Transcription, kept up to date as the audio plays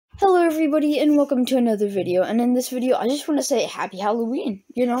Hello everybody and welcome to another video, and in this video I just want to say happy Halloween.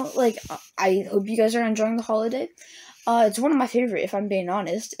 I hope you guys are enjoying the holiday. It's one of my favorite, if I'm being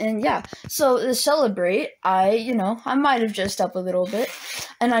honest. And yeah, so to celebrate, I might have dressed up a little bit.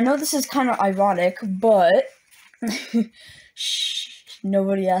 And I know this is kind of ironic, but shh,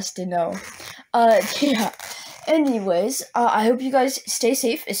 nobody has to know. Yeah. Anyways, I hope you guys stay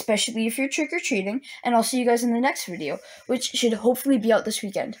safe, especially if you're trick-or-treating, and I'll see you guys in the next video, which should hopefully be out this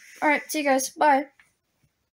weekend. Alright, see you guys, bye!